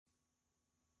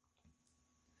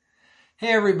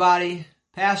Hey everybody,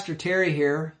 Pastor Terry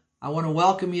here. I want to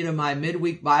welcome you to my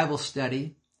midweek Bible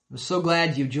study. I'm so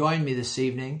glad you've joined me this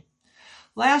evening.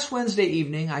 Last Wednesday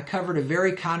evening, I covered a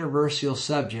very controversial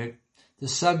subject, the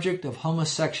subject of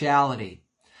homosexuality.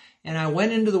 And I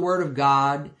went into the Word of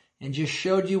God and just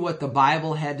showed you what the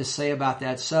Bible had to say about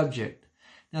that subject.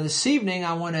 Now this evening,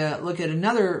 I want to look at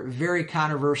another very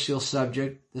controversial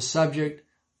subject, the subject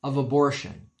of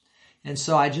abortion. And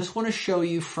so I just want to show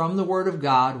you from the Word of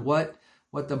God what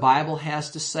the Bible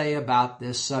has to say about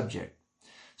this subject.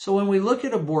 So when we look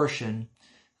at abortion,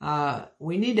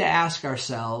 we need to ask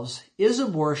ourselves, is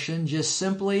abortion just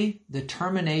simply the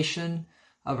termination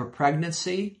of a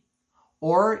pregnancy,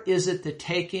 or is it the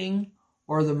taking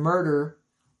or the murder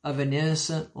of an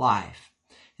innocent life?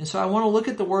 And so I want to look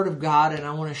at the Word of God, and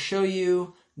I want to show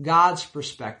you God's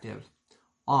perspective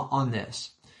on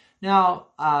this.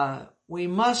 Now, we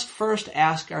must first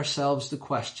ask ourselves the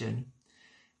question,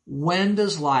 when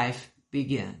does life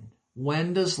begin?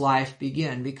 When does life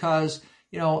begin? Because,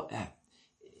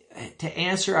 to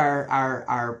answer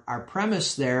our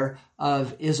premise there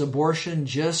of, is abortion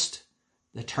just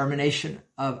the termination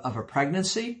of a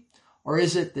pregnancy, or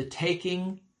is it the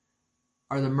taking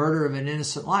or the murder of an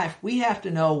innocent life? We have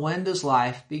to know, when does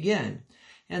life begin?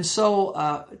 And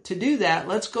so to do that,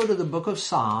 let's go to the book of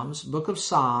Psalms,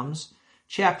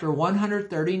 chapter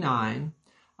 139.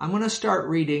 I'm going to start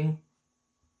reading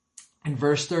in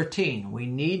verse 13. We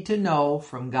need to know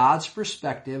from God's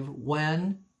perspective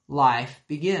when life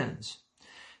begins.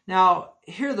 Now,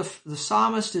 here the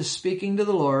psalmist is speaking to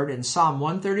the Lord in Psalm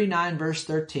 139, verse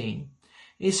 13.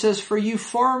 He says, "For you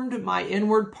formed my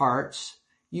inward parts,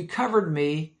 you covered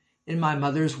me in my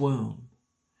mother's womb."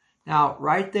 Now,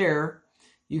 right there,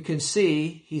 you can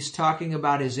see he's talking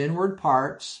about his inward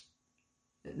parts,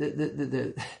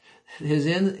 his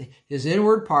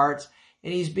inward parts,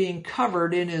 and he's being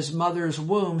covered in his mother's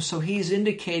womb. So he's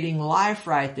indicating life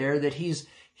right there, that he's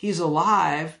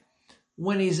alive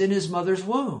when he's in his mother's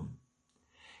womb.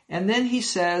 And then he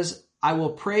says, "I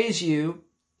will praise you,"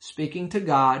 speaking to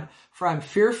God, "for I'm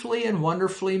fearfully and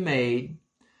wonderfully made."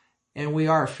 And we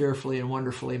are fearfully and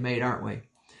wonderfully made, aren't we?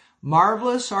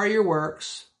 "Marvelous are your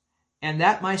works, and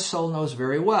that my soul knows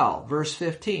very well." Verse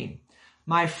 15,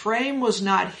 "My frame was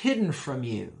not hidden from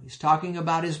you." He's talking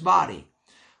about his body.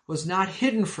 "Was not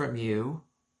hidden from you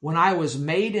when I was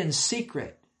made in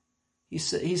secret." He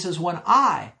says, when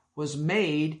I was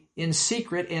made in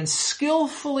secret and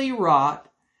skillfully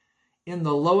wrought in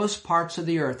the lowest parts of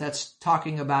the earth. That's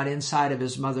talking about inside of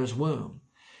his mother's womb.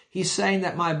 He's saying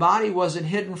that my body wasn't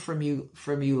hidden from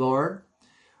you, Lord,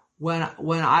 when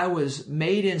I was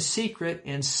made in secret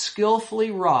and skillfully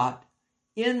wrought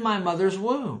in my mother's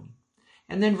womb.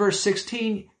 And then verse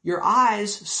 16, "Your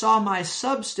eyes saw my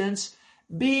substance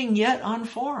being yet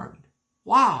unformed."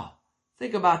 Wow,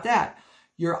 think about that.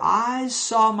 Your eyes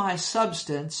saw my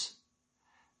substance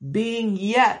being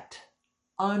yet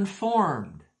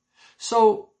unformed.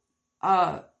 So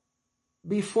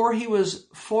before he was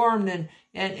formed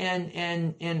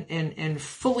and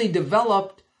fully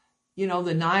developed,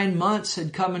 the 9 months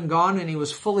had come and gone, and he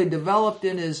was fully developed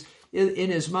in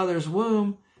his mother's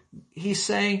womb. He's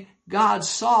saying God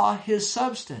saw his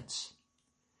substance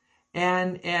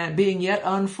and being yet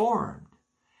unformed.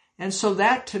 And so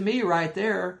that, to me, right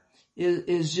there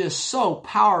is just so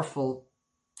powerful.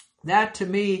 That, to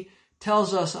me,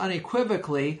 tells us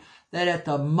unequivocally that at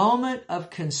the moment of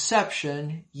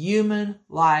conception, human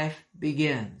life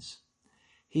begins.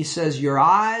 He says, "Your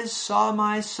eyes saw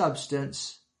my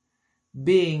substance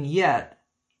being yet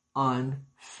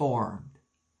unformed."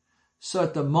 So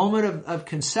at the moment of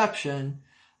conception,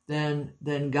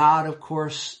 then God, of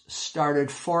course, started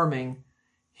forming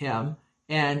him.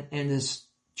 And it's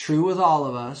true with all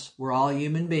of us. We're all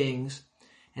human beings.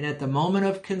 And at the moment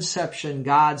of conception,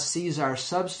 God sees our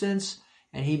substance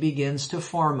and he begins to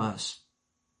form us.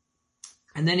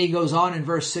 And then he goes on in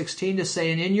verse 16 to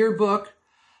say, "And in your book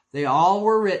they all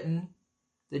were written,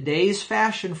 the days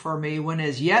fashioned for me, when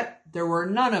as yet there were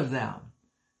none of them."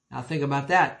 Now think about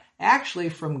that. Actually,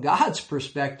 from God's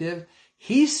perspective,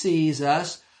 he sees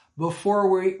us before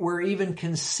we're even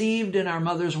conceived in our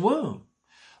mother's womb.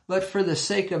 But for the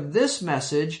sake of this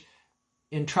message,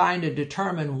 in trying to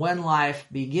determine when life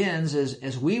begins,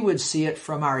 as we would see it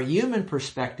from our human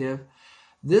perspective,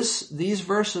 these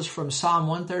verses from Psalm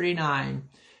 139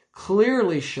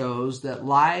 clearly shows that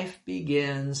life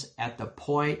begins at the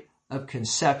point of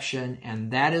conception,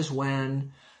 and that is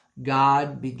when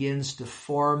God begins to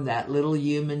form that little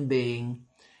human being,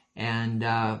 and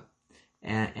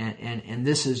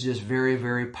this is just very,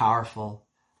 very powerful.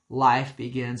 Life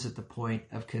begins at the point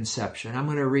of conception. I'm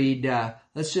going to read,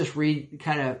 let's just read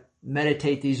kind of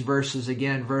meditate these verses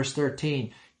again. Verse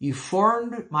 13, you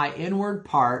formed my inward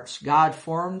parts. God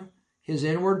formed his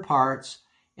inward parts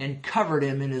and covered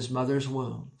him in his mother's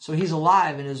womb. So he's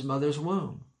alive in his mother's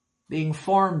womb, being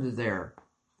formed there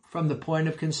from the point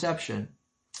of conception.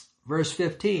 Verse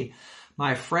 15,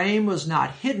 my frame was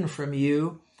not hidden from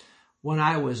you when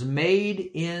I was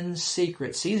made in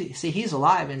secret. See, he's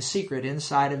alive in secret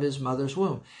inside of his mother's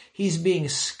womb. He's being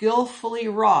skillfully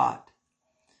wrought.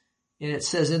 And it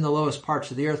says in the lowest parts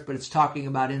of the earth, but it's talking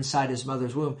about inside his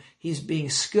mother's womb. He's being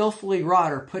skillfully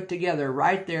wrought or put together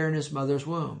right there in his mother's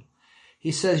womb.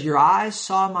 He says, your eyes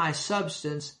saw my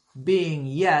substance being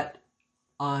yet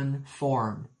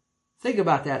unformed. Think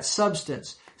about that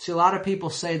substance. See, a lot of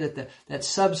people say that that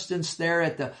substance there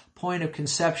at the point of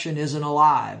conception isn't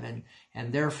alive,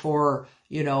 and therefore,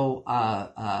 you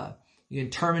can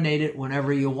terminate it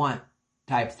whenever you want,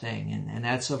 type thing, and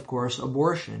that's of course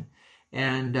abortion.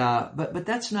 And but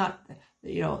that's not,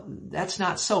 that's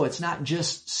not so. It's not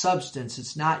just substance.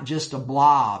 It's not just a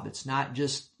blob. It's not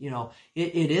just,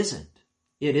 it isn't.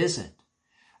 It isn't.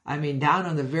 I mean, down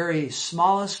on the very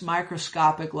smallest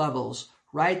microscopic levels,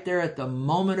 right there at the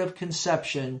moment of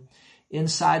conception,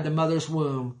 inside the mother's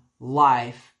womb,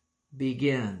 life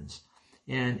begins.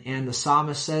 And the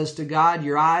psalmist says to God,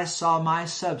 your eyes saw my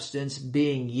substance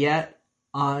being yet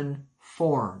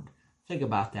unformed. Think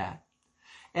about that.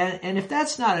 And if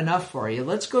that's not enough for you,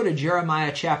 let's go to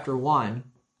Jeremiah chapter 1.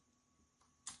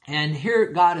 And here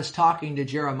God is talking to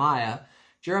Jeremiah.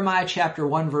 Jeremiah chapter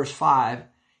 1 verse 5.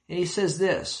 And he says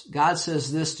this, God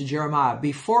says this to Jeremiah,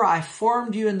 before I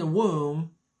formed you in the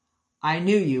womb, I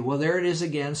knew you. Well, there it is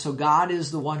again. So God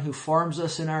is the one who forms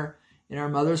us in our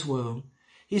mother's womb.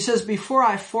 He says, before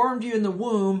I formed you in the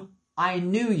womb, I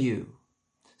knew you.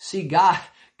 See, God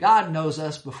knows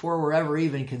us before we're ever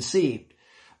even conceived.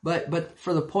 But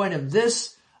for the point of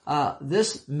this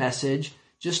message,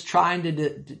 just trying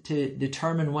to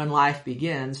determine when life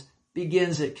begins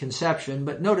at conception.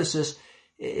 But notice this,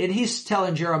 and he's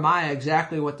telling Jeremiah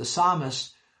exactly what the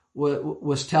psalmist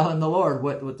was telling the Lord,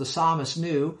 what the psalmist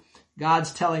knew.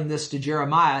 God's telling this to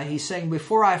Jeremiah. He's saying,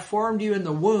 before I formed you in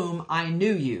the womb, I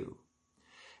knew you.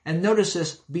 And notice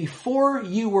this, before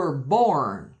you were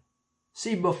born.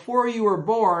 See, before you were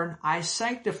born, I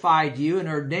sanctified you and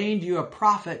ordained you a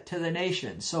prophet to the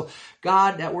nations. So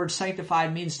God, that word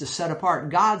sanctified means to set apart.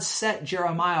 God set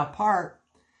Jeremiah apart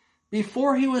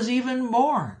before he was even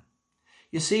born.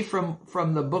 You see, from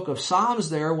the book of Psalms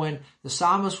there, when the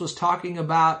psalmist was talking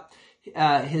about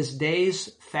his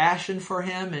days fashioned for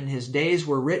him and his days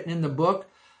were written in the book,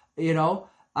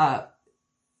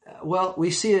 well,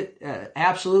 we see it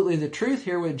absolutely the truth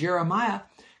here with Jeremiah.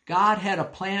 God had a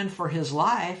plan for his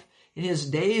life, and his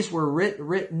days were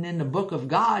written in the book of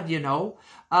God,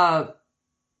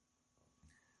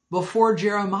 before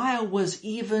Jeremiah was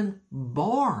even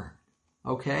born.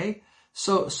 Okay?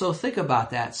 So think about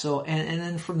that. So, and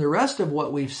then from the rest of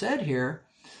what we've said here,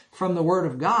 from the Word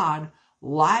of God,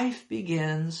 life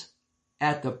begins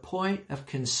at the point of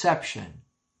conception.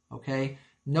 Okay?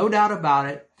 No doubt about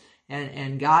it.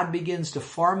 And God begins to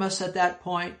form us at that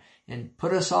point and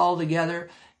put us all together.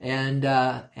 And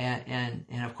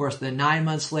of course, then 9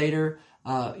 months later,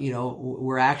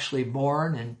 we're actually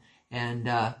born.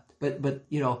 But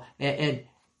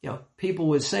people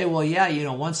would say, well, yeah,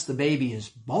 once the baby's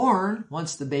born,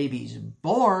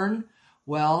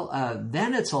 well,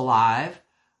 then it's alive.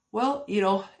 Well,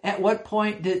 at what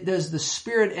point does the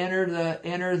spirit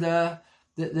enter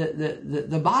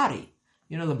the body?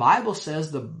 The Bible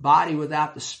says the body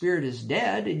without the spirit is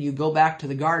dead, and you go back to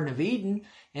the Garden of Eden,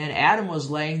 and Adam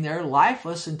was laying there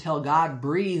lifeless until God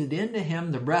breathed into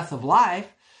him the breath of life.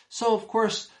 So, of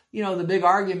course, the big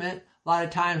argument a lot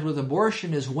of times with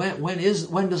abortion is when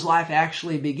does life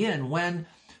actually begin? When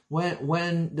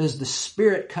does the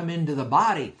spirit come into the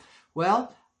body?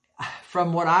 Well,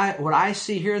 from what I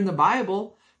see here in the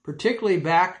Bible, particularly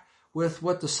back with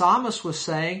what the psalmist was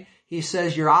saying, he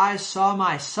says, your eyes saw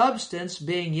my substance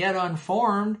being yet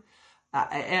unformed.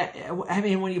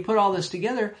 When you put all this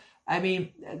together, when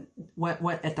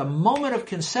at the moment of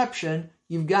conception,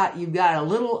 you've got a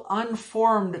little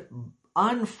unformed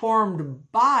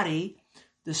body.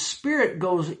 The spirit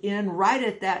goes in right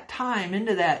at that time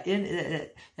into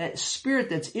that spirit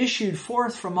that's issued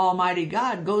forth from Almighty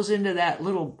God goes into that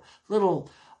little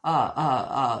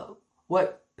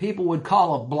what people would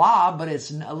call a blob, but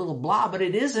it's a little blob, but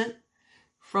it isn't.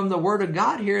 From the Word of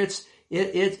God here, it's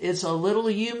a little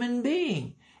human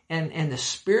being, and the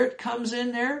Spirit comes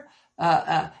in there,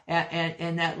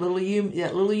 and that little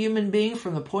human being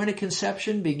from the point of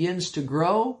conception begins to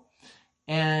grow,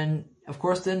 and of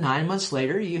course, then 9 months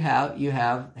later you have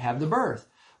the birth.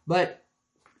 But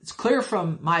it's clear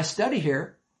from my study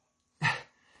here,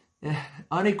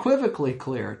 unequivocally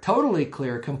clear, totally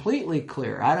clear, completely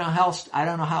clear. I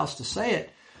don't know how else to say it.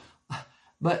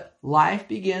 But life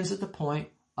begins at the point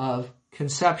of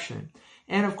conception.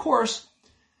 And of course,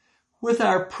 with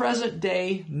our present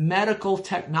day medical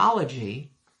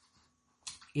technology,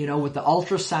 with the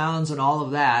ultrasounds and all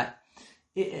of that,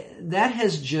 that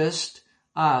has just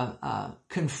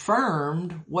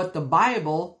confirmed what the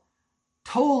Bible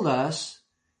told us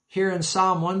here in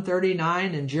Psalm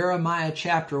 139 and Jeremiah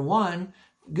chapter 1.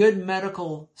 Good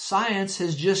medical science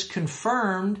has just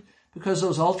confirmed, because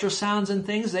those ultrasounds and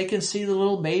things, they can see the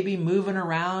little baby moving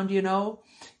around,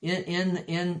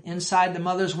 inside the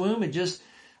mother's womb.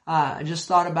 I just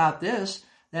thought about this,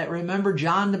 that remember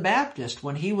John the Baptist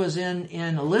when he was in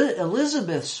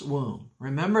Elizabeth's womb.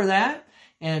 Remember that?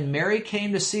 And Mary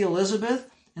came to see Elizabeth,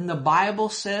 and the Bible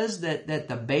says that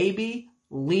the baby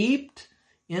leaped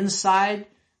inside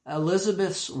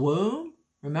Elizabeth's womb.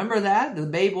 Remember that? The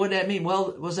baby, what did that mean?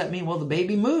 Well, what does that mean? Well, the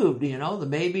baby moved, the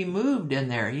baby moved in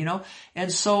there,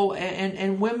 And so,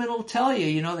 and women will tell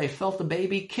you, they felt the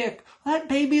baby kick. Well, that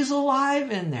baby's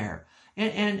alive in there.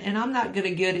 And I'm not going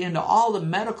to get into all the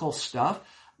medical stuff,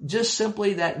 just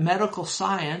simply that medical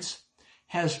science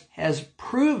has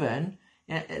proven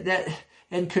that,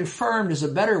 and confirmed is a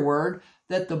better word,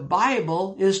 that the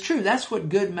Bible is true. That's what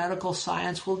good medical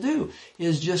science will do,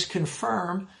 is just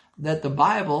confirm that the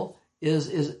Bible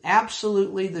is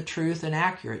absolutely the truth and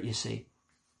accurate, you see.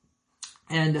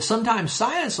 And sometimes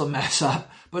science will mess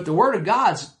up, but the Word of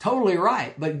God's totally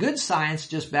right. But good science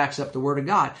just backs up the Word of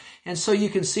God. And so you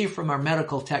can see from our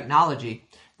medical technology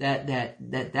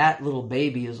that little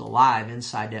baby is alive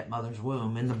inside that mother's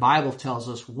womb. And the Bible tells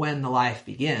us when the life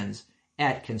begins,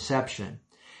 at conception.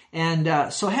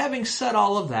 And so having said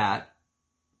all of that,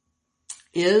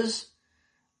 is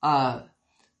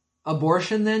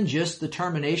abortion then just the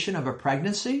termination of a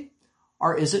pregnancy,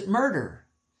 or is it murder?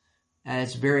 And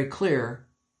it's very clear,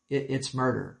 it's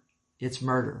murder. It's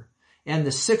murder. And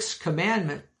the sixth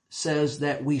commandment says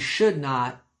that we should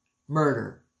not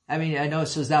murder. I mean, I know it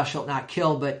says thou shalt not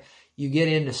kill, but you get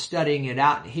into studying it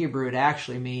out in Hebrew, it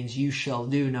actually means you shall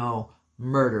do no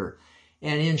murder.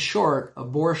 And in short,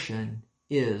 abortion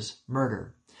is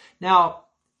murder. Now,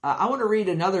 I want to read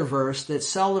another verse that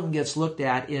seldom gets looked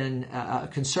at in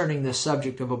concerning this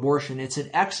subject of abortion. It's in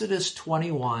Exodus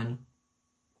 21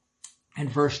 and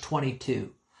verse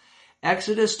 22.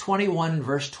 Exodus 21 and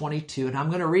verse 22, and I'm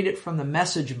going to read it from the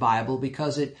Message Bible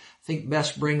because it, I think,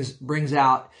 best brings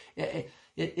out,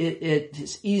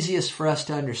 it's easiest for us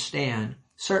to understand.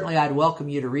 Certainly, I'd welcome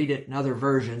you to read it in other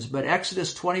versions, but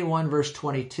Exodus 21 verse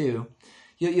 22,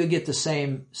 you'll get the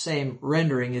same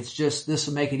rendering. It's just, this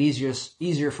will make it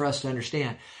easier for us to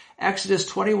understand.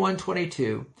 Exodus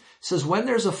 21:22 says, when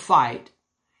there's a fight,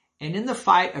 and in the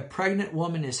fight a pregnant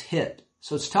woman is hit.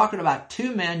 So it's talking about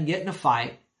two men getting a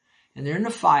fight, and they're in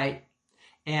a fight,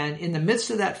 and in the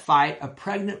midst of that fight, a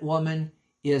pregnant woman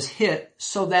is hit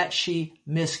so that she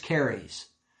miscarries.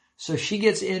 So she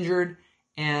gets injured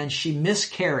and she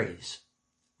miscarries.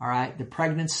 All right, the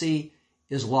pregnancy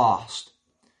is lost.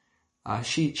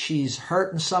 She's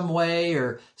hurt in some way,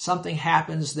 or something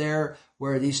happens there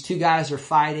where these two guys are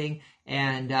fighting,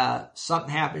 and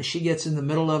something happens. She gets in the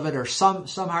middle of it, or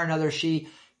somehow or another she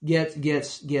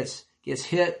gets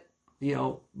hit,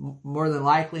 more than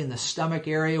likely in the stomach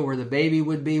area where the baby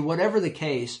would be, whatever the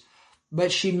case,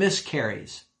 but she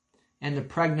miscarries and the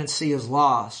pregnancy is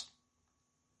lost.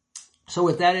 So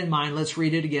with that in mind, let's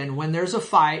read it again. When there's a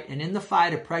fight, and in the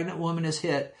fight a pregnant woman is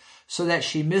hit so that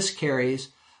she miscarries,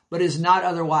 but is not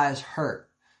otherwise hurt.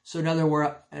 So in other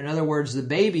words, the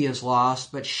baby is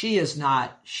lost, but she's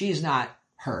not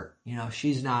hurt.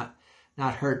 She's not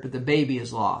hurt, but the baby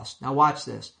is lost. Now watch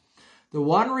this. The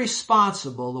one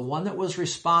that was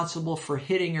responsible for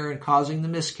hitting her and causing the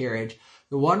miscarriage,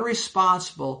 the one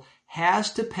responsible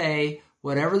has to pay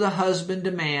whatever the husband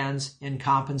demands in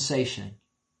compensation.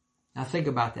 Now think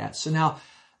about that. So now,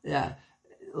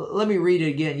 let me read it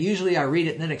again. Usually I read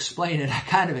it and then explain it. I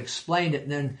kind of explained it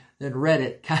and then read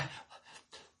it.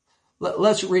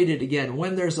 Let's read it again.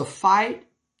 When there's a fight,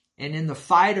 and in the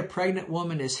fight a pregnant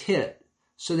woman is hit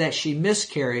so that she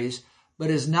miscarries, but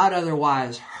is not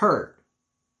otherwise hurt,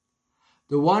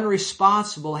 the one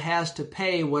responsible has to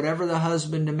pay whatever the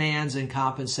husband demands in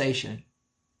compensation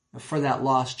for that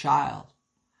lost child.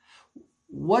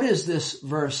 What is this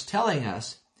verse telling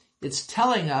us? It's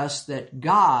telling us that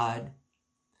God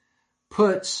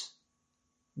puts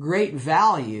great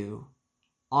value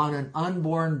on an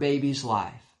unborn baby's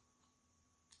life.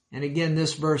 And again,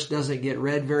 this verse doesn't get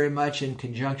read very much in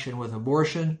conjunction with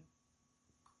abortion.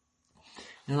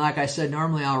 And like I said,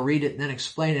 normally I'll read it and then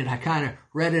explain it. I kind of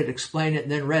read it, explained it,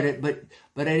 and then read it.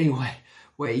 But anyway,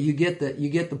 you get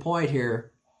the point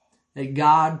here that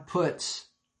God puts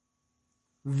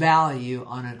value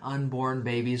on an unborn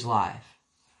baby's life.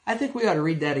 I think we ought to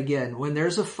read that again. When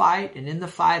there's a fight, and in the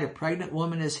fight a pregnant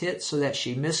woman is hit so that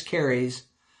she miscarries,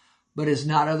 but is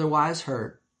not otherwise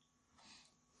hurt.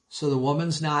 So the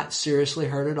woman's not seriously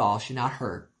hurt at all. She's not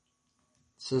hurt.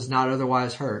 It says not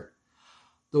otherwise hurt.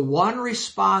 The one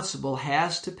responsible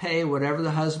has to pay whatever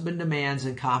the husband demands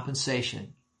in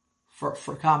compensation.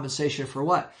 For compensation for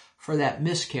what? For that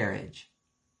miscarriage.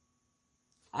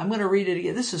 I'm going to read it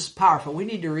again. This is powerful. We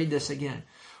need to read this again.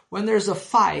 When there's a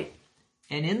fight,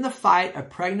 and in the fight a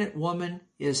pregnant woman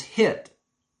is hit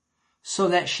so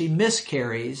that she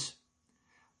miscarries,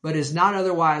 but is not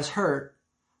otherwise hurt,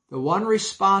 the one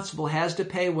responsible has to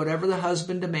pay whatever the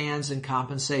husband demands in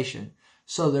compensation.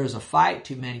 So there's a fight,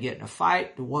 two men get in a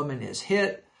fight, the woman is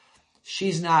hit,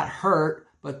 she's not hurt,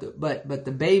 but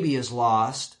the baby is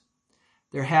lost.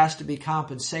 There has to be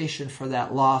compensation for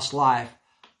that lost life.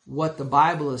 What the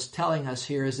Bible is telling us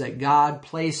here is that God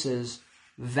places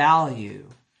value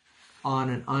on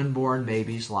an unborn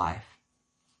baby's life.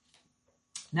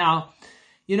 Now,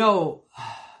 so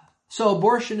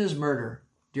abortion is murder,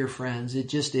 dear friends. It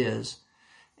just is.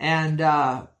 And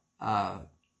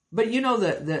but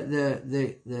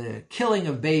the killing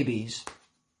of babies.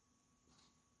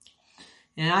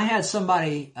 And I had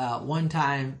somebody one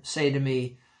time say to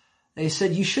me, they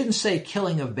said, you shouldn't say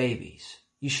killing of babies.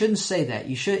 You shouldn't say that.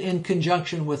 You should, in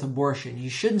conjunction with abortion. You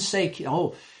shouldn't say,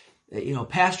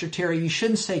 Pastor Terry, you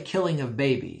shouldn't say killing of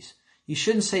babies. You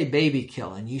shouldn't say baby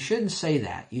killing. You shouldn't say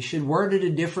that. You should word it a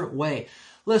different way.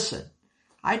 Listen,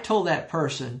 I told that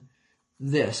person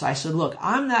this. I said, look,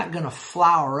 I'm not going to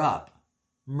flower up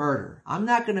murder. I'm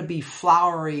not going to be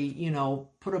flowery,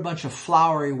 put a bunch of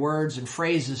flowery words and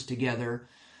phrases together,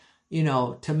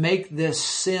 to make this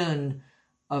sin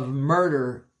of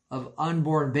murder of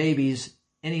unborn babies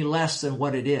any less than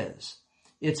what it is.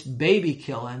 It's baby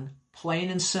killing,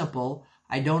 plain and simple.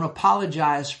 I don't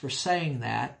apologize for saying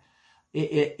that.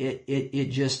 It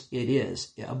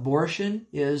is. Abortion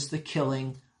is the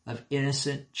killing of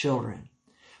innocent children.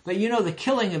 But the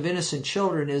killing of innocent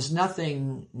children is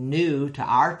nothing new to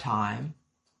our time.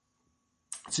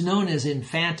 It's known as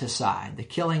infanticide, the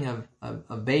killing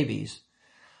of babies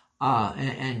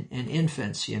and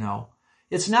infants,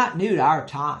 It's not new to our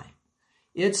time.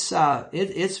 It's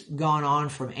gone on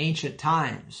from ancient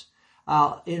times.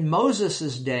 In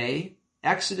Moses' day,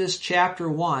 Exodus chapter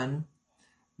 1,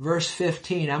 verse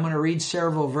 15, I'm going to read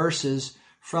several verses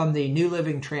from the New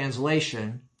Living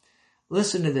Translation.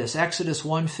 Listen to this, Exodus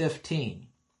 1:15.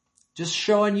 Just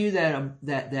showing you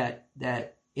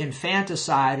that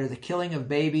infanticide, or the killing of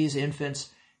babies, infants,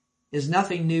 is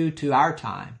nothing new to our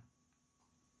time.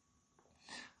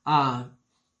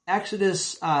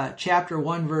 Exodus chapter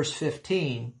 1, verse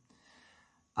 15.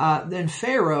 Then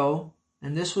Pharaoh,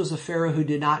 and this was the Pharaoh who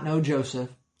did not know Joseph,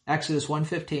 Exodus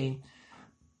 1:15.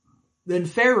 Then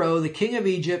Pharaoh, the king of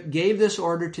Egypt, gave this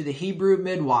order to the Hebrew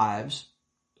midwives,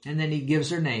 and then he gives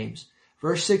their names.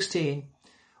 Verse 16,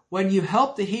 when you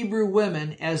help the Hebrew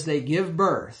women as they give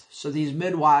birth, so these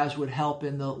midwives would help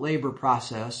in the labor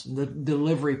process, the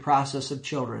delivery process of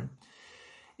children,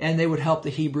 and they would help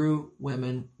the Hebrew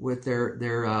women with their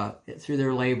through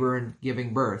their labor and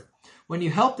giving birth. When you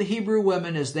help the Hebrew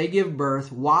women as they give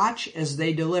birth, watch as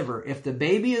they deliver. If the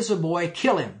baby is a boy,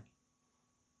 kill him.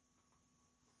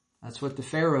 That's what the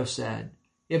Pharaoh said.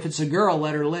 If it's a girl,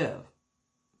 let her live.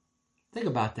 Think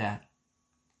about that.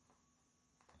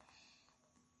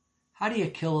 How do you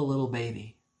kill a little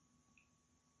baby?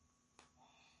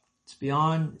 It's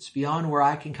beyond where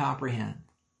I can comprehend.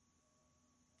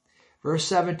 Verse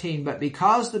 17, but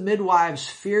because the midwives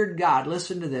feared God,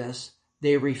 listen to this,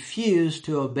 they refused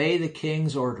to obey the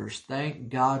king's orders. Thank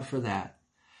God for that.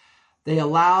 They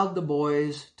allowed the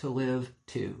boys to live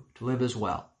as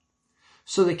well.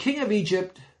 So the king of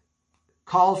Egypt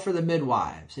called for the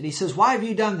midwives, and he says, why have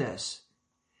you done this?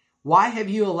 Why have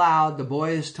you allowed the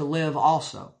boys to live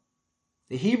also?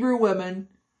 The Hebrew women,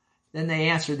 then they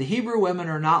answered, the Hebrew women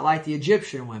are not like the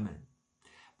Egyptian women.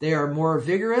 They are more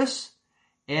vigorous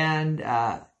and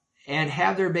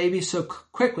have their babies so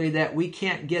quickly that we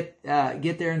can't get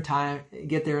there in time,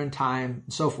 and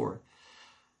so forth.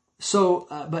 So,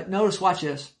 but notice, watch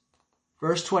this,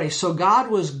 verse 20. So God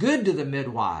was good to the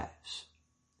midwives.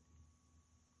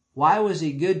 Why was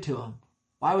he good to them?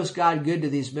 Why was God good to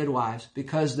these midwives?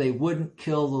 Because they wouldn't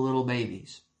kill the little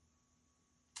babies.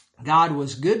 God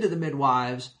was good to the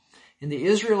midwives, and the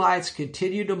Israelites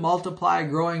continued to multiply,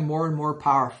 growing more and more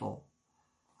powerful.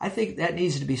 I think that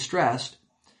needs to be stressed.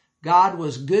 God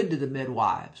was good to the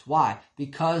midwives. Why?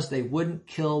 Because they wouldn't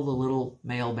kill the little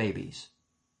male babies.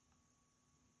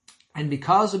 And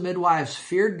because the midwives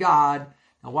feared God,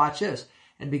 now watch this,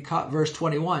 and because, verse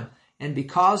 21, and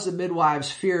because the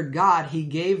midwives feared God, he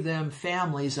gave them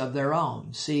families of their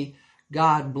own. See,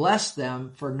 God blessed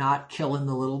them for not killing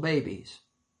the little babies.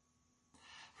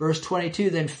 Verse 22,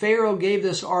 then Pharaoh gave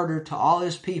this order to all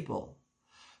his people.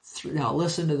 Now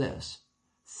listen to this.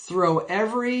 Throw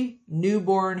every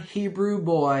newborn Hebrew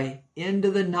boy into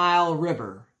the Nile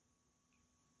River,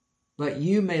 but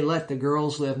you may let the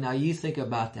girls live. Now you think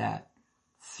about that.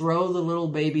 Throw the little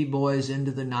baby boys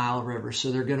into the Nile River,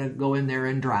 so they're going to go in there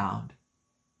and drown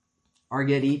or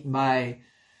get eaten by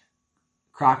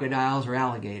crocodiles or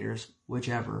alligators,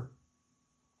 whichever.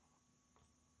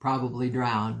 Probably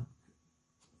drown,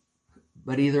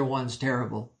 but either one's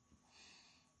terrible.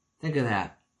 Think of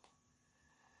that.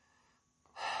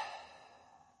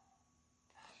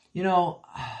 You know,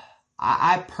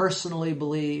 I personally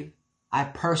believe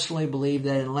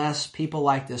that unless people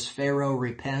like this Pharaoh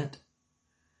repent,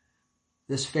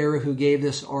 this Pharaoh who gave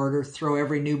this order, throw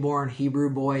every newborn Hebrew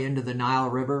boy into the Nile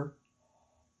River.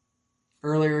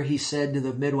 Earlier he said to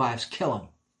the midwives, kill him.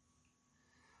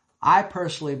 I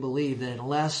personally believe that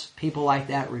unless people like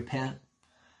that repent,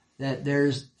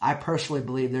 I personally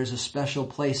believe there's a special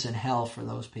place in hell for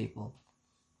those people.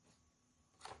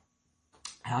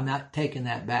 I'm not taking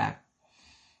that back.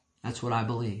 That's what I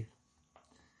believe.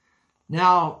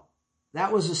 Now,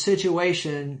 that was a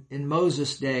situation in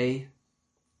Moses' day.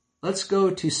 Let's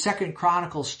go to 2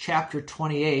 Chronicles chapter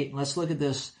 28. And let's look at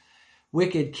this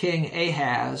wicked king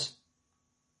Ahaz.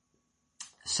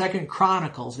 2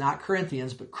 Chronicles, not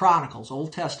Corinthians, but Chronicles,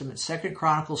 Old Testament, 2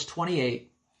 Chronicles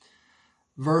 28,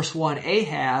 verse 1.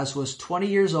 Ahaz was 20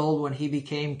 years old when he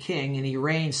became king, and he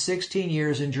reigned 16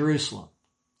 years in Jerusalem.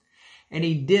 And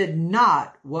he did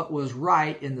not what was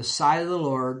right in the sight of the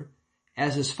Lord,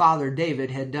 as his father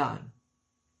David had done.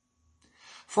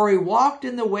 For he walked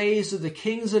in the ways of the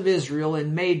kings of Israel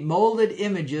and made molded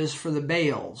images for the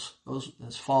Baals,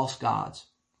 those false gods.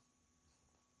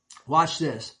 Watch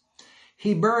this.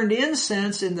 He burned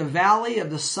incense in the valley of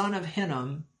the son of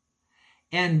Hinnom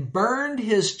and burned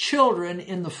his children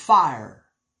in the fire.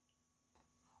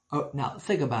 Oh, now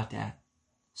think about that.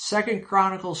 2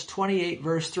 Chronicles 28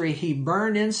 verse 3, he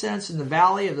burned incense in the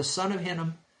valley of the son of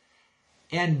Hinnom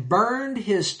and burned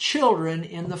his children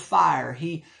in the fire.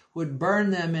 He would burn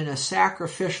them in a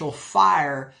sacrificial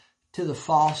fire to the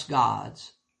false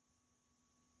gods.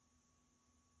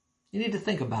 You need to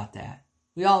think about that.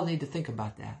 We all need to think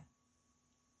about that.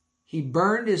 He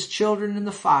burned his children in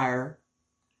the fire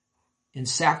in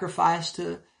sacrifice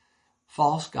to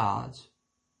false gods,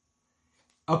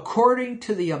 according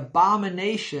to the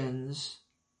abominations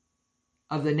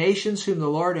of the nations whom the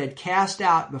Lord had cast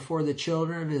out before the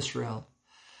children of Israel.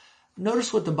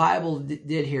 Notice what the Bible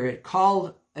did here. It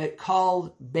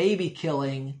called baby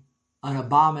killing an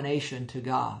abomination to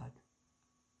God.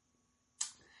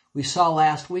 We saw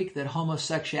last week that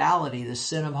homosexuality, the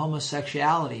sin of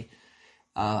homosexuality,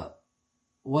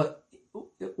 what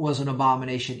was an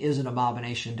abomination is an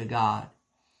abomination to God.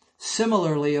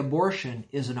 Similarly, abortion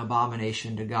is an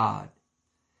abomination to God.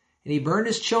 And he burned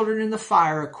his children in the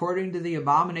fire according to the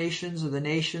abominations of the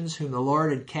nations whom the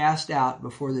Lord had cast out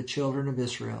before the children of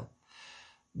Israel.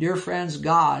 Dear friends,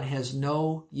 God has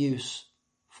no use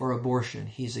for abortion.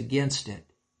 He's against it.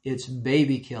 It's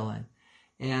baby killing.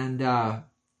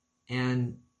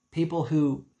 And people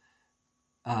who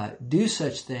do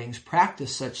such things,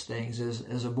 practice such things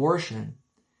as abortion,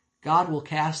 God will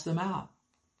cast them out.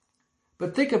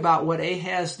 But think about what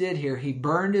Ahaz did here. He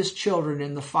burned his children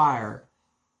in the fire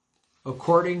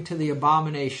according to the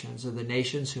abominations of the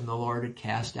nations whom the Lord had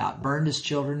cast out. Burned his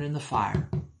children in the fire.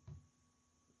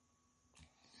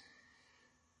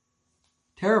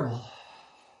 Terrible.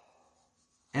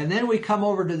 And then we come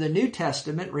over to the New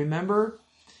Testament. Remember,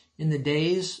 in the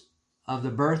days of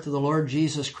the birth of the Lord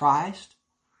Jesus Christ,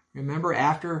 remember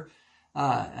after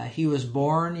he was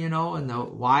born, and the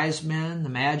wise men, the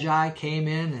Magi, came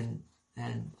in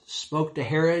and spoke to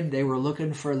Herod. They were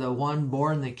looking for the one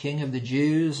born, the King of the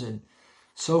Jews, and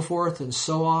so forth and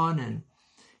so on.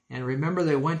 And remember,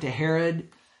 they went to Herod.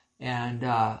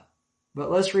 But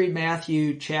let's read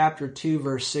Matthew chapter 2,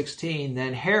 verse 16.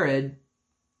 Then Herod,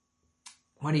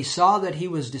 when he saw that he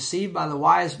was deceived by the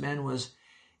wise men, was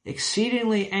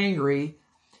exceedingly angry,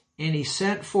 and he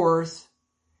sent forth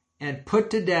and put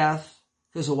to death,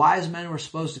 because the wise men were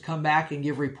supposed to come back and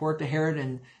give report to Herod,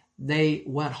 and they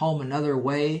went home another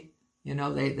way.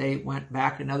 They went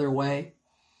back another way.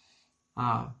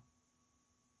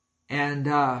 And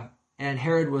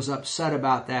Herod was upset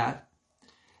about that.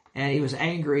 And he was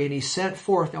angry, and he sent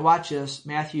forth, now watch this,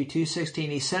 Matthew 2:16,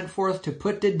 he sent forth to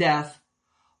put to death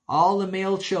all the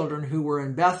male children who were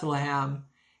in Bethlehem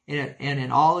and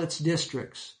in all its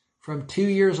districts, from 2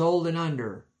 years old and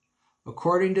under,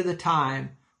 according to the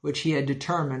time which he had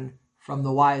determined from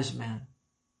the wise men.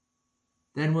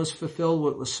 Then was fulfilled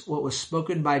what was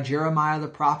spoken by Jeremiah the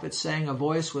prophet, saying, a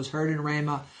voice was heard in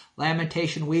Ramah,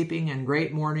 lamentation, weeping, and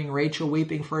great mourning, Rachel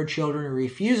weeping for her children, and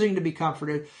refusing to be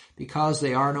comforted, because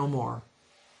they are no more.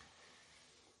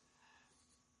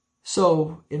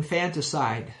 So,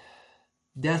 infanticide,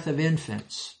 death of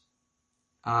infants.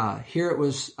 Here it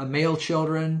was male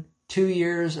children, 2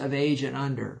 years of age and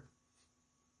under.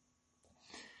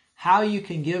 How you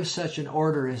can give such an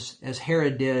order as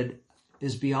Herod did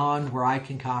is beyond where I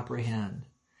can comprehend.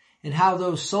 And how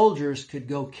those soldiers could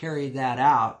go carry that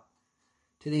out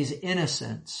to these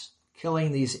innocents,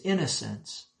 killing these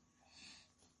innocents,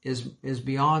 is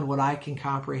beyond what I can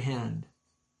comprehend.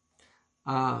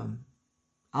 I'll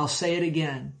say it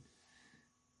again.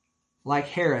 Like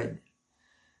Herod,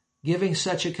 giving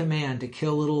such a command to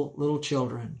kill little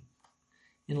children,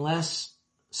 unless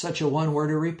such a one were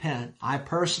to repent, I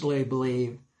personally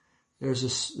believe there's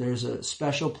a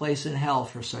special place in hell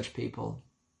for such people.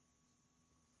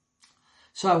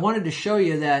 So I wanted to show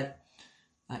you that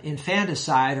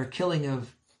infanticide, or killing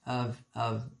of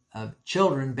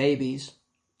children, babies,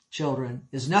 children,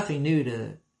 is nothing new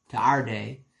to our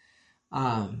day.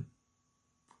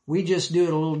 We just do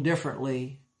it a little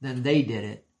differently than they did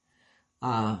it.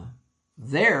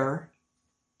 There,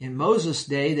 in Moses'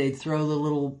 day, they'd throw the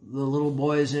little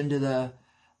boys into the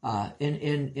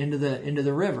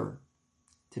river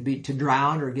to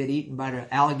drown or get eaten by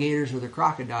the alligators or the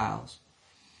crocodiles.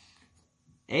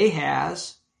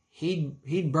 Ahaz,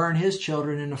 he'd burn his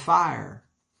children in the fire.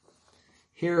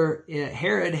 Here,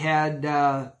 Herod had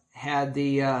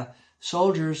the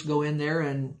soldiers go in there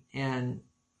and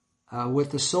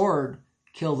with the sword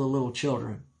kill the little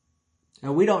children.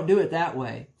 Now, we don't do it that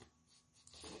way.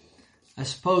 I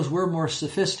suppose we're more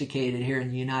sophisticated here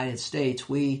in the United States.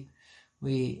 We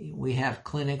have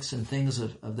clinics and things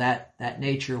of that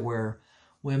nature where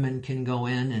women can go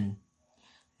in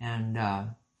and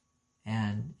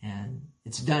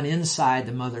it's done inside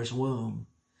the mother's womb.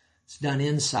 It's done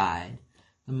inside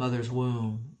the mother's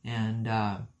womb, and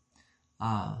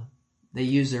they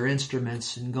use their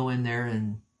instruments and go in there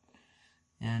and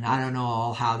I don't know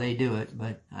all how they do it,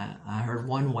 but I heard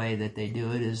one way that they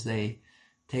do it is they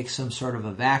take some sort of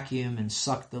a vacuum and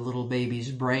suck the little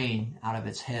baby's brain out of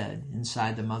its head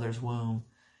inside the mother's womb.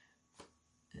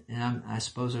 And I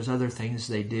suppose there's other things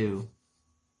they do.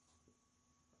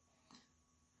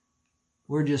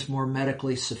 We're just more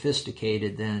medically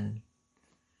sophisticated than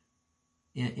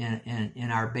in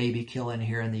our baby killing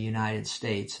here in the United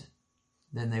States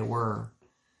than they were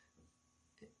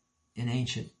in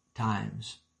ancient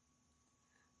times.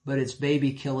 But it's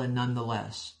baby killing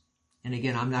nonetheless. And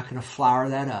again, I'm not going to flower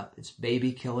that up. It's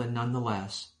baby killing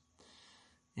nonetheless.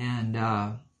 And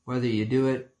whether you do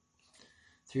it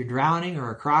through drowning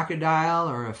or a crocodile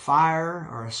or a fire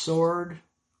or a sword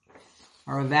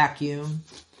or a vacuum,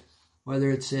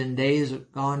 whether it's in days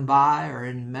gone by or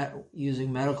in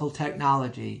using medical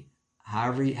technology,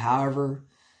 however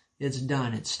it's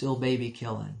done, it's still baby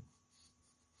killing.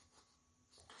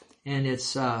 And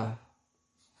it's a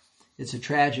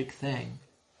tragic thing.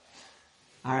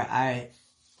 I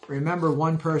remember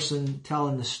one person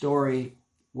telling the story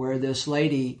where this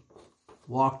lady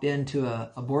walked into an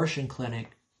abortion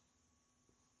clinic,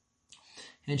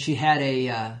 and she had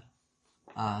a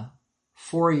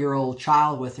 4-year-old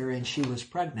child with her, and she was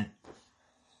pregnant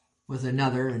with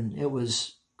another, and it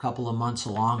was a couple of months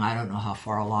along. I don't know how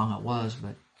far along it was,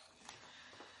 but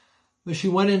she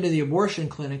went into the abortion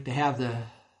clinic to have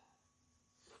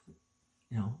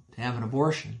an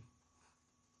abortion.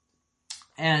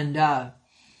 And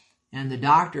the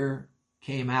doctor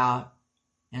came out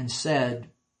and said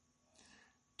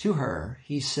to her,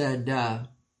 he said,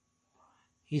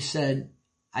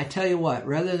 I tell you what,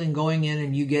 rather than going in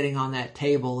and you getting on that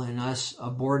table and us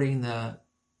aborting the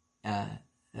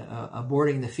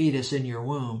fetus in your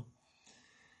womb,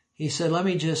 he said, let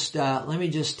me just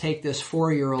take this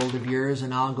 4-year-old of yours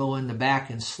and I'll go in the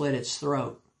back and slit its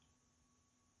throat.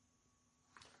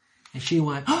 And she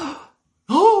went, oh,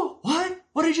 what?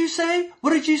 What did you say?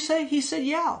 What did you say? He said,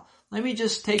 yeah, let me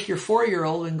just take your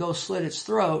 4-year-old and go slit its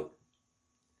throat.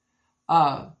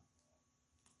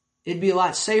 It'd be a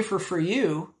lot safer for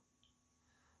you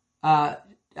to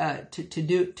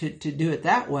do it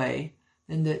that way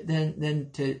than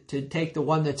to take the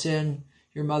one that's in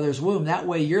your mother's womb. That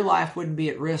way your life wouldn't be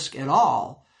at risk at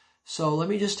all. So let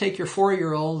me just take your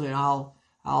 4-year-old and I'll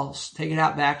I'll take it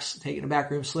out back, take it in the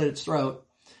back room, slit its throat,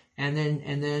 and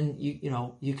then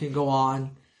you can go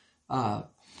on,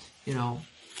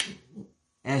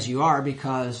 as you are,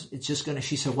 because it's just gonna.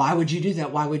 She said, "Why would you do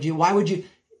that? Why would you?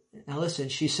 Now listen."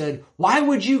 She said, "Why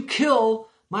would you kill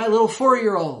my little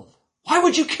 4-year-old? Why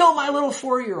would you kill my little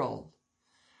 4-year-old?"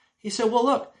 He said, "Well,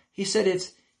 look," he said,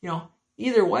 "it's,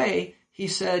 either way," he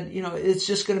said, "it's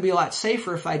just going to be a lot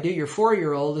safer if I do your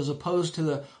 4-year-old as opposed to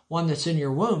the one that's in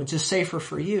your womb. It's just safer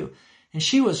for you." And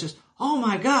she was just, "Oh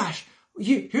my gosh,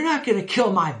 you're not going to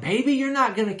kill my baby. You're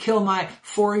not going to kill my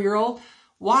 4-year-old.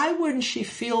 Why wouldn't she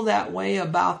feel that way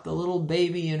about the little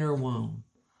baby in her womb?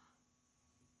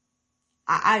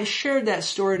 I shared that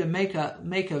story to make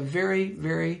a very,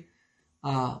 very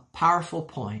powerful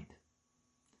point.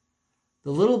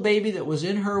 The little baby that was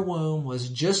in her womb was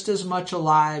just as much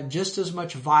alive, just as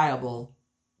much viable,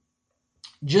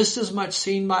 just as much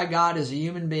seen by God as a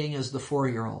human being as the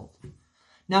 4-year-old.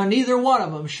 Now, neither one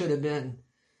of them should have been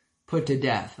put to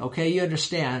death. Okay, you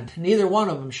understand? Neither one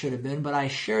of them should have been, but I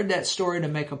shared that story to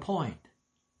make a point.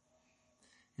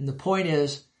 And the point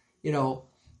is,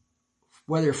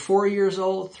 whether 4 years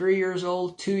old, 3 years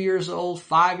old, 2 years old,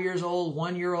 5 years old,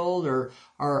 1 year old, or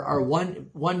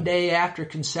one day after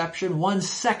conception, 1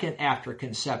 second after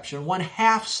conception, 1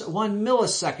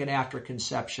 millisecond after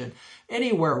conception,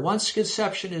 anywhere, once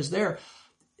conception is there,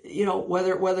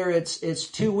 whether it's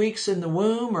 2 weeks in the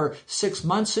womb, or 6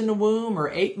 months in the womb, or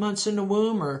 8 months in the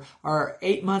womb, or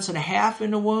 8 months and a half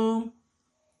in the womb,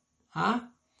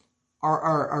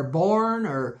 are born,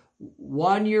 or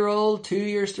 1 year old, 2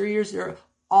 years, 3 years, they're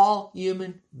all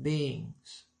human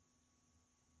beings.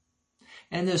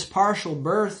 And this partial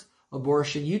birth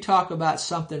abortion, you talk about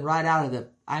something right out of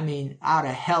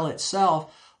hell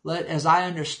itself. As I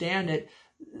understand it,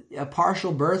 a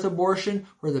partial birth abortion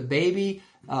where the baby,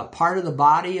 part of the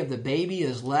body of the baby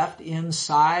is left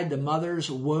inside the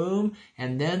mother's womb,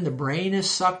 and then the brain is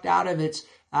sucked out of its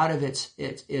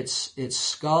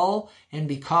skull, and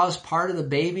because part of the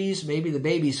maybe the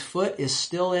baby's foot is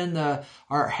still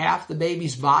or half the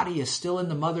baby's body is still in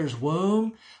the mother's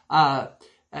womb,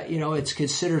 it's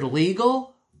considered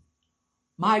illegal.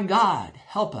 My God,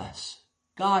 help us.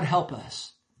 God, help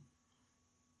us.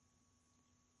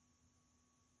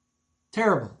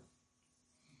 Terrible.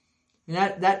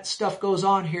 And that stuff goes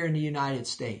on here in the United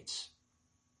States.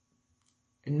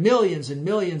 And millions and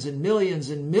millions and millions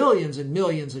and millions and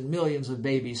millions and millions of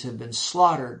babies have been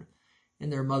slaughtered in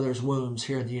their mother's wombs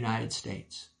here in the United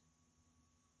States.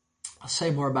 I'll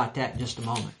say more about that in just a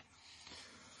moment.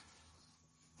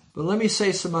 But let me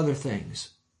say some other things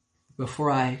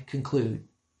before I conclude.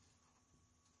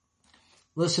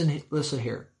 Listen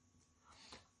here.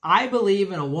 I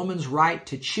believe in a woman's right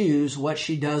to choose what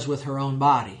she does with her own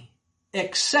body,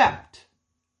 except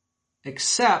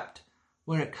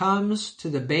when it comes to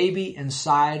the baby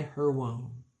inside her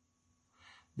womb.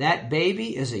 That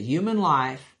baby is a human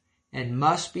life and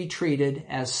must be treated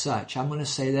as such. I'm going to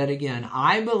say that again.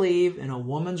 I believe in a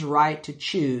woman's right to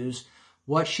choose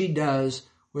what she does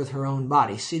with her own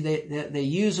body. See, they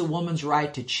use a woman's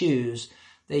right to choose.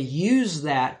 They use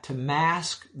that to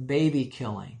mask baby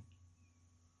killing.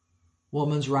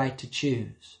 Woman's right to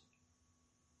choose.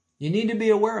 You need to be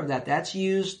aware of that. That's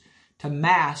used to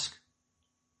mask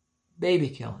baby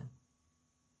killing.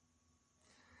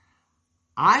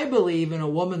 I believe in a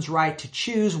woman's right to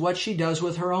choose what she does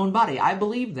with her own body. I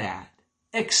believe that.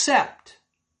 Except,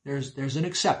 there's an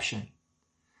exception.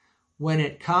 When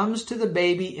it comes to the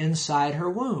baby inside her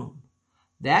womb,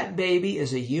 that baby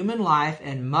is a human life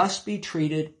and must be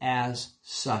treated as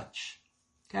such.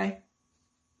 Okay?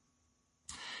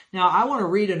 Now, I want to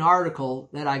read an article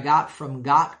that I got from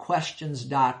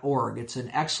gotquestions.org. It's an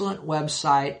excellent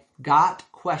website,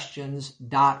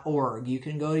 gotquestions.org. You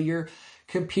can go to your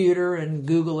computer and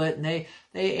Google it, and they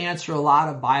answer a lot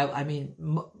of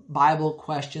Bible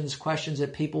questions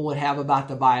that people would have about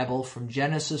the Bible from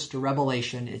Genesis to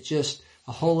Revelation. It's just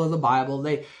a whole of the Bible.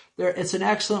 It's an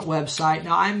excellent website.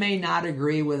 Now, I may not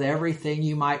agree with everything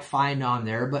you might find on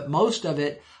there, but most of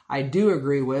it I do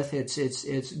agree with.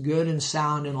 It's good and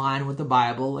sound in line with the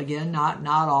Bible. Again, not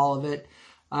all of it,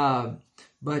 but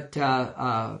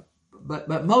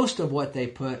most of what they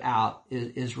put out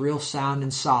is real sound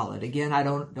and solid. Again, I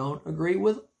don't agree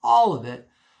with all of it,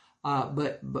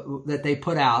 but that they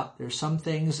put out. There's some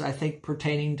things I think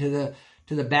pertaining to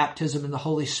the baptism in the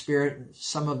Holy Spirit,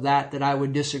 some of that I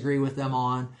would disagree with them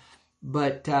on,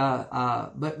 but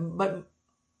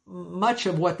much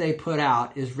of what they put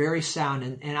out is very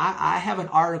sound. And I have an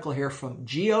article here from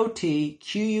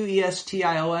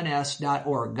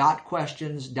gotquestions.org,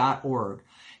 gotquestions.org.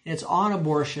 And it's on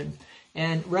abortion.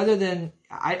 And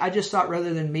I just thought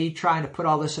rather than me trying to put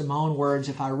all this in my own words,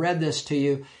 if I read this to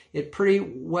you, it pretty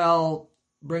well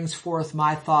brings forth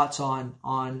my thoughts on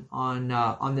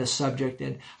this subject.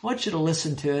 And I want you to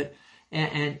listen to it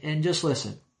and just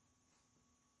listen,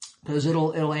 because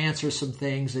it'll answer some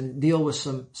things and deal with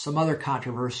some other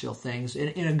controversial things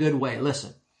in a good way.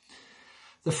 Listen.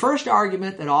 The first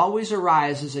argument that always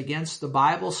arises against the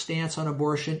Bible's stance on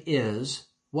abortion is,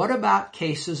 what about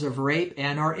cases of rape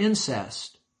and or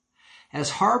incest? As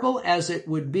horrible as it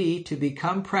would be to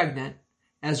become pregnant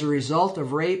as a result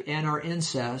of rape and or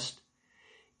incest,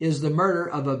 is the murder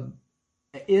of a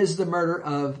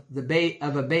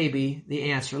baby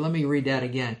the answer? Let me read that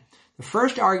again. The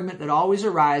first argument that always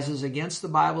arises against the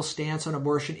Bible's stance on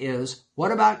abortion is,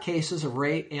 what about cases of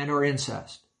rape and or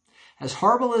incest? As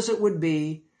horrible as it would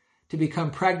be to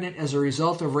become pregnant as a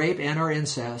result of rape and or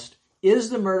incest, is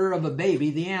the murder of a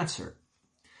baby the answer?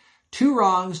 Two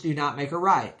wrongs do not make a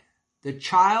right. The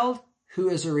child who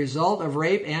is a result of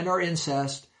rape and or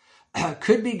incest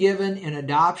could be given in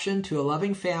adoption to a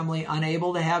loving family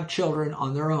unable to have children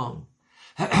on their own.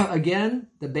 Again,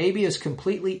 the baby is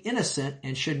completely innocent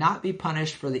and should not be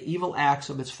punished for the evil acts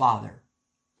of its father.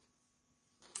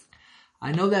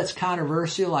 I know that's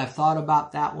controversial. I've thought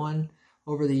about that one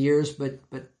over the years, but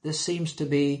this seems to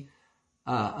be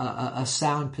a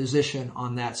sound position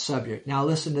on that subject. Now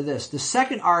listen to this. The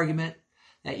second argument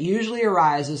that usually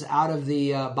arises out of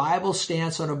the Bible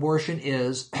stance on abortion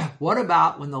is, what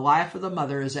about when the life of the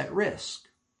mother is at risk?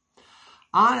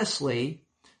 Honestly,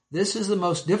 this is the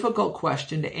most difficult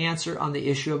question to answer on the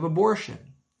issue of abortion.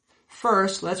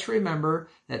 First, let's remember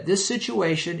that this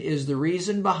situation is the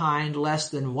reason behind less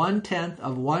than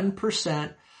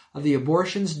 0.1% of the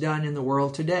abortions done in the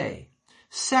world today.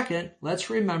 Second, let's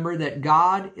remember that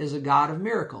God is a God of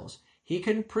miracles. He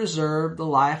can preserve the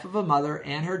life of a mother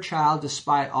and her child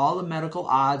despite all the medical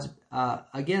odds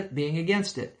being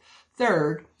against it.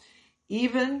 Third,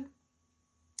 even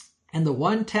in the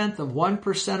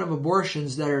 0.1% of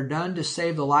abortions that are done to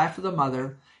save the life of the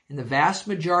mother, in the vast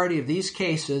majority of these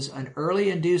cases, an early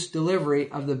induced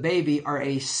delivery of the baby or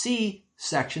a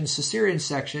C-section, cesarean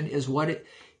section, is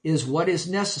what is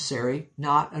necessary,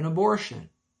 not an abortion.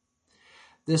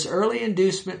 This early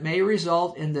inducement may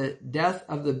result in the death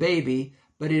of the baby,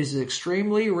 but it is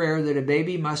extremely rare that a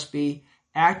baby must be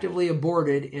actively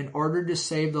aborted in order to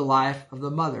save the life of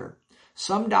the mother.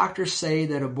 Some doctors say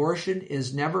that abortion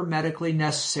is never medically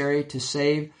necessary to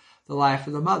save the life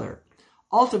of the mother.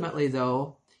 Ultimately,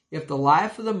 though, if the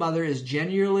life of the mother is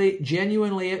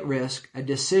genuinely at risk, a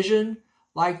decision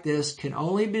like this can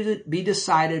only be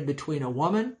decided between a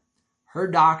woman, her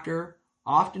doctor,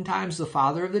 oftentimes the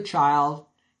father of the child,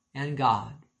 and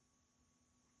God.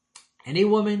 Any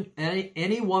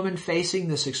woman facing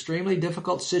this extremely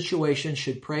difficult situation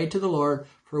should pray to the Lord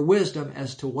for wisdom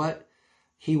as to what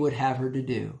He would have her to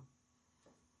do.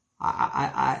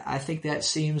 I think that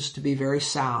seems to be very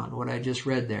sound, what I just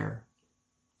read there.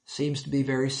 Seems to be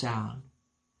very sound.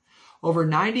 Over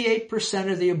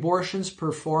 98% of the abortions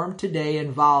performed today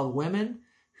involve women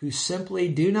who simply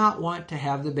do not want to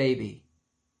have the baby.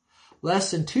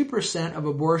 Less than 2% of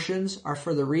abortions are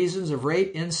for the reasons of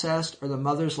rape, incest, or the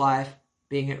mother's life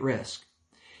being at risk.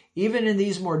 Even in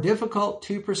these more difficult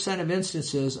 2% of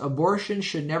instances, abortion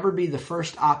should never be the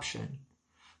first option.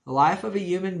 The life of a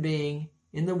human being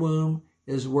in the womb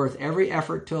is worth every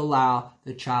effort to allow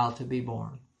the child to be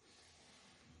born.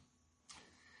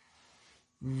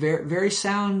 Very, very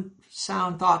sound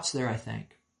thoughts there, I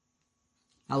think.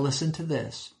 Now listen to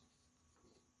this.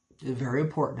 It's very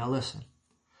important. Now listen.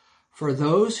 For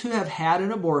those who have had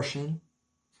an abortion,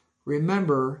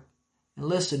 remember, and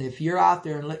listen, if you're out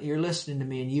there and you're listening to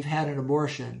me and you've had an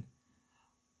abortion,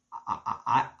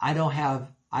 I don't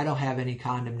have any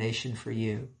condemnation for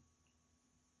you.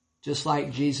 Just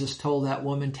like Jesus told that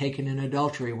woman taken in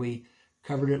adultery, we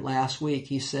covered it last week.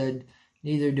 He said,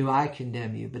 neither do I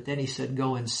condemn you. But then he said,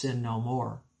 go and sin no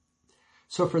more.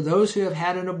 So for those who have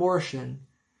had an abortion,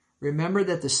 remember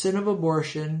that the sin of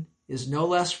abortion is no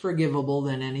less forgivable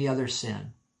than any other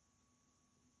sin.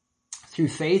 Through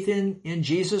faith in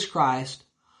Jesus Christ,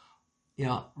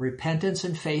 repentance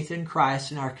and faith in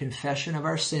Christ and our confession of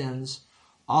our sins,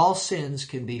 all sins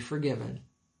can be forgiven.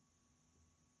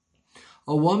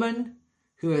 A woman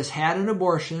who has had an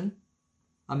abortion,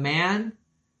 a man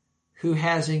who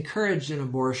has encouraged an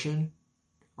abortion,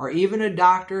 or even a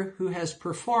doctor who has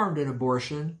performed an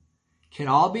abortion can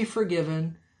all be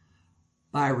forgiven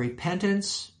by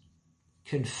repentance,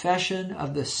 confession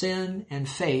of the sin, and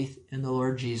faith in the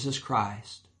Lord Jesus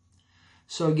Christ.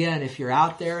 So again, if you're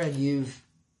out there and you've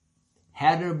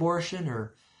had an abortion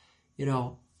or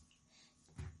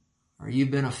or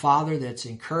you've been a father that's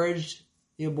encouraged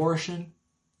the abortion,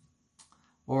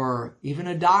 or even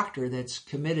a doctor that's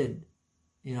committed,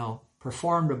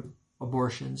 performed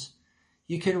abortions,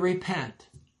 you can repent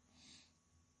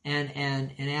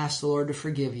and ask the Lord to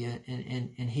forgive you,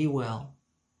 and He will.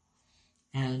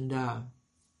 And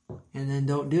then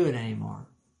don't do it anymore.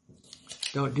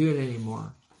 Don't do it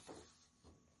anymore.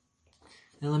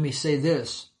 And let me say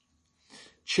this.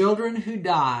 Children who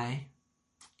die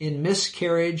in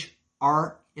miscarriage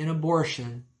or in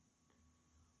abortion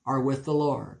are with the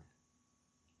Lord.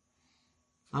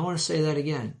 I want to say that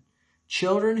again.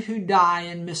 Children who die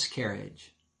in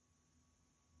miscarriage.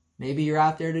 Maybe you're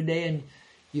out there today and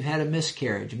you've had a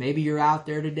miscarriage. Maybe you're out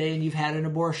there today and you've had an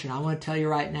abortion. I want to tell you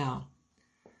right now,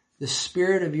 the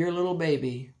spirit of your little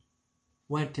baby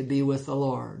went to be with the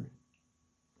Lord.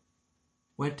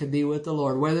 Went to be with the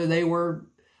Lord. Whether they were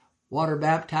water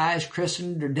baptized,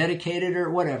 christened, or dedicated, or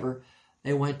whatever,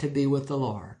 they went to be with the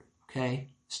Lord. Okay?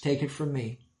 Let's take it from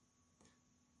me.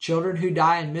 Children who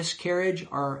die in miscarriage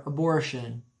or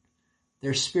abortion,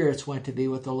 their spirits went to be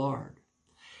with the Lord.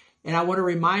 And I want to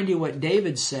remind you what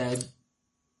David said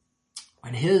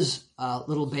when his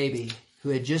little baby, who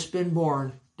had just been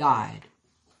born, died.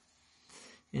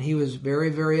 And he was very,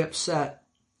 very upset.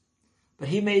 But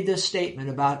he made this statement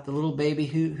about the little baby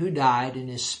who died, and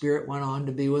his spirit went on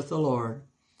to be with the Lord.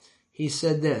 He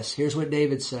said this. Here's what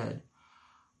David said.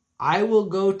 I will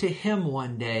go to him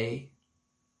one day,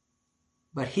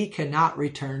 but he cannot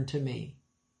return to me.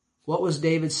 What was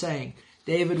David saying?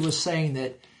 David was saying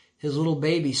that his little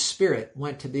baby's spirit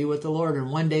went to be with the Lord,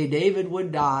 and one day David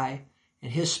would die,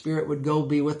 and his spirit would go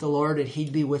be with the Lord, and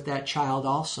he'd be with that child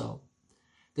also.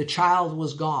 The child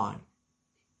was gone.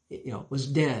 Was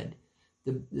dead.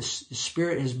 The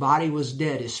spirit, his body was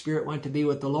dead. His spirit went to be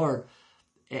with the Lord.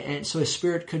 And so his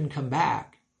spirit couldn't come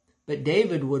back. But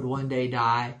David would one day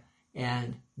die,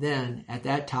 and then at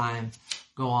that time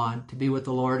go on to be with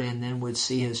the Lord, and then would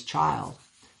see his child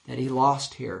that he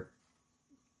lost here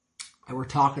that we're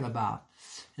talking about.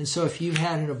 And so if you've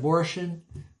had an abortion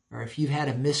or if you've had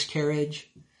a miscarriage,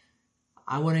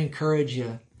 I want to encourage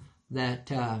you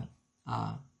that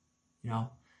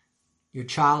your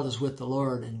child is with the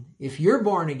Lord. And if you're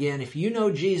born again, if you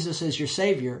know Jesus as your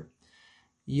Savior,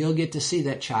 you'll get to see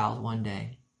that child one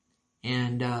day.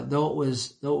 And though it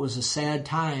was a sad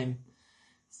time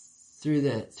through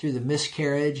the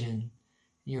miscarriage, and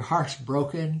your heart's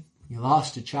broken, you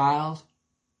lost a child,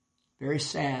 very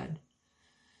sad.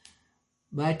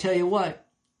 But I tell you what,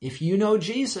 if you know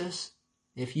Jesus,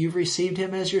 if you've received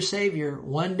Him as your Savior,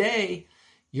 one day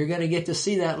you're going to get to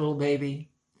see that little baby,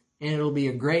 and it'll be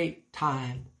a great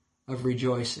time of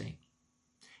rejoicing.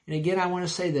 And again, I want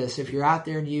to say this: if you're out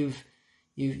there and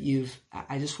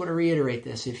I just want to reiterate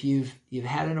this: if you've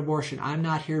had an abortion, I'm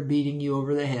not here beating you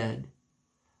over the head.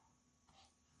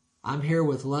 I'm here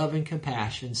with love and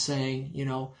compassion, saying,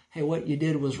 hey, what you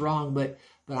did was wrong, but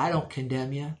I don't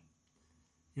condemn you.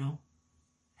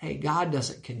 Hey, God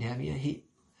doesn't condemn you.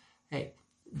 Hey,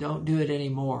 don't do it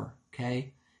anymore,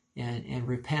 okay? And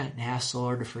repent and ask the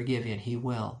Lord to forgive you, and He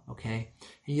will, okay?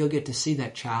 And you'll get to see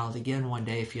that child again one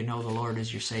day if you know the Lord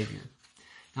is your Savior.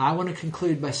 Now, I want to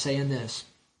conclude by saying this.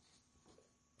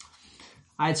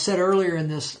 I had said earlier in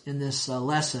this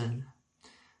lesson,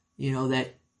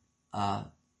 that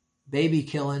baby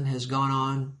killing has gone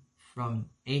on from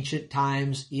ancient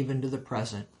times even to the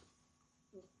present.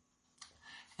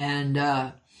 And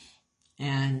I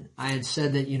had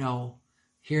said that,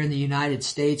 here in the United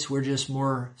States, we're just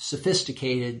more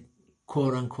sophisticated,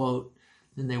 quote unquote,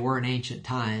 than they were in ancient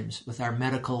times with our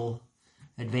medical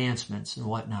advancements and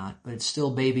whatnot. But it's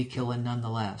still baby killing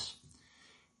nonetheless.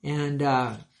 And,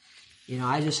 I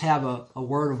just have a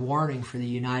word of warning for the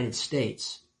United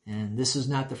States. And this is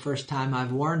not the first time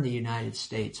I've warned the United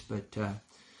States, but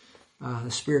the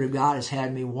Spirit of God has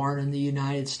had me warning the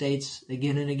United States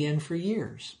again and again for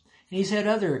years. And He's had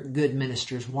other good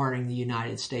ministers warning the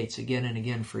United States again and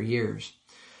again for years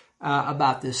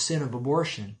about this sin of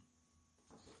abortion.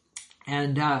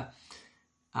 And,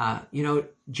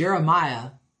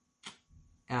 Jeremiah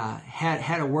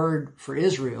had a word for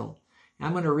Israel.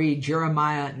 I'm going to read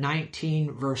Jeremiah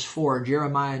 19, verse 4.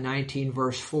 Jeremiah 19,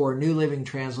 verse 4, New Living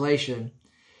Translation. It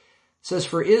says,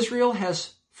 "For Israel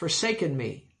has forsaken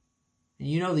me."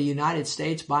 And the United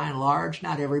States, by and large,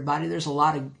 not everybody, there's a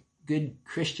lot of good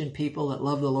Christian people that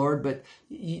love the Lord, but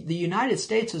the United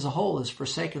States as a whole has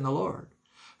forsaken the Lord.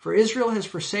 "For Israel has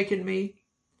forsaken me,"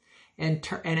 and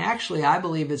actually I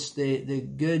believe it's the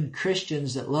good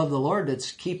Christians that love the Lord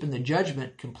that's keeping the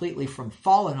judgment completely from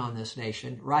falling on this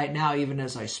nation right now, even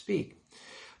as I speak.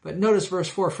 But notice verse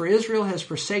 4, for Israel has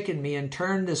forsaken me and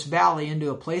turned this valley into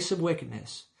a place of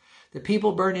wickedness. The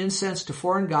people burn incense to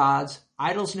foreign gods,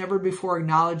 idols never before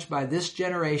acknowledged by this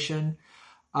generation,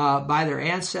 by their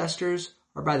ancestors,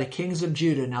 or by the kings of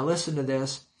Judah. Now listen to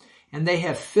this. And they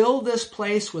have filled this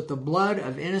place with the blood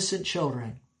of innocent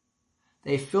children.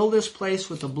 They fill this place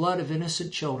with the blood of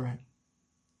innocent children.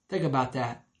 Think about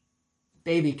that.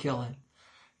 Baby killing.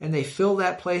 And they fill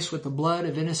that place with the blood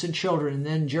of innocent children. And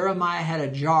then Jeremiah had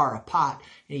a jar, a pot,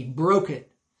 and he broke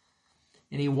it.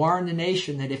 And he warned the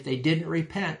nation that if they didn't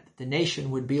repent, the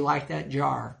nation would be like that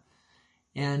jar.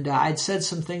 And I'd said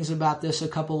some things about this a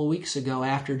couple of weeks ago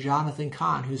after Jonathan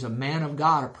Cahn, who's a man of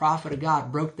God, a prophet of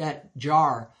God, broke that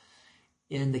jar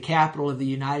in the capital of the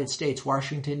United States,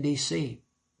 Washington, D.C.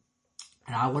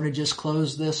 And I want to just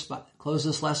close this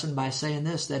lesson by saying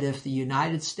this, that if the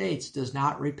United States does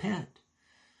not repent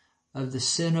of the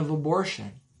sin of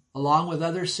abortion, along with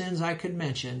other sins I could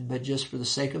mention, but just for the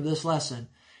sake of this lesson,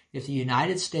 if the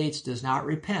United States does not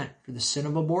repent for the sin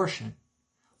of abortion,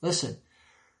 listen,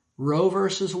 Roe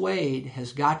versus Wade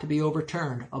has got to be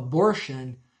overturned.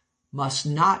 Abortion must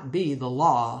not be the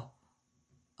law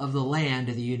of the land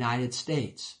of the United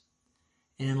States.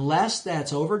 And unless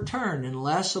that's overturned,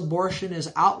 unless abortion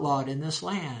is outlawed in this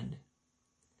land,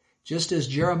 just as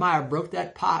Jeremiah broke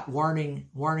that pot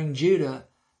warning Judah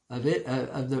of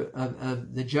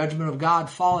the judgment of God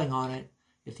falling on it,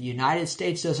 if the United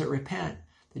States doesn't repent,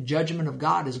 the judgment of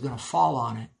God is going to fall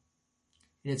on it.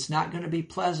 And it's not going to be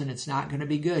pleasant. It's not going to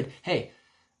be good. Hey,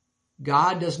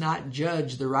 God does not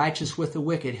judge the righteous with the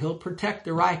wicked. He'll protect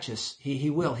the righteous.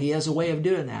 He will. He has a way of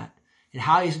doing that. And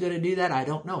how he's going to do that, I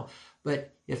don't know.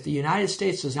 But if the United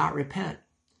States does not repent,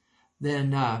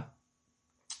 then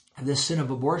this sin of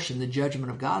abortion, the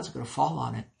judgment of God is going to fall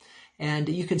on it. And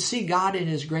you can see God in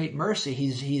his great mercy.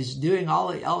 He's doing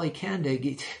all he can to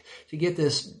get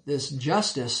this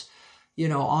justice,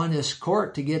 on this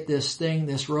court, to get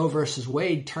this Roe versus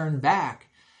Wade turned back.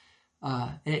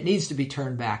 And it needs to be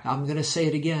turned back. I'm going to say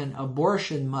it again.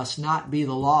 Abortion must not be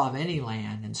the law of any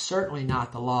land, and certainly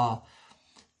not the law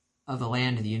of the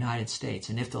land of the United States.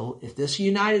 And if this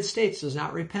United States does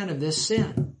not repent of this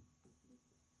sin,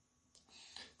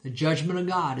 the judgment of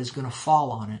God is going to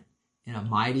fall on it in a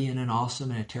mighty and an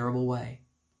awesome and a terrible way.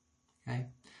 Okay?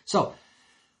 So,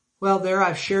 there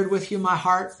I've shared with you my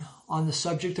heart on the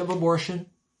subject of abortion.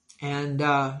 And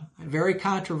a very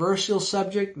controversial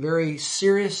subject, very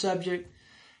serious subject.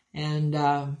 And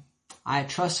I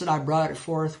trust that I brought it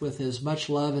forth with as much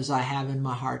love as I have in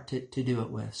my heart to do it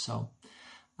with. So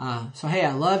hey,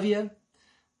 I love you.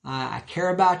 I care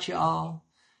about you all.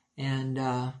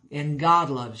 And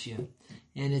God loves you.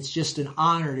 And it's just an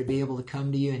honor to be able to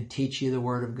come to you and teach you the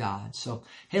Word of God. So,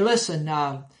 hey, listen,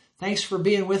 thanks for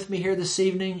being with me here this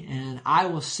evening, and I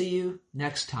will see you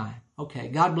next time. Okay,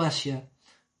 God bless you.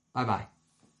 Bye-bye.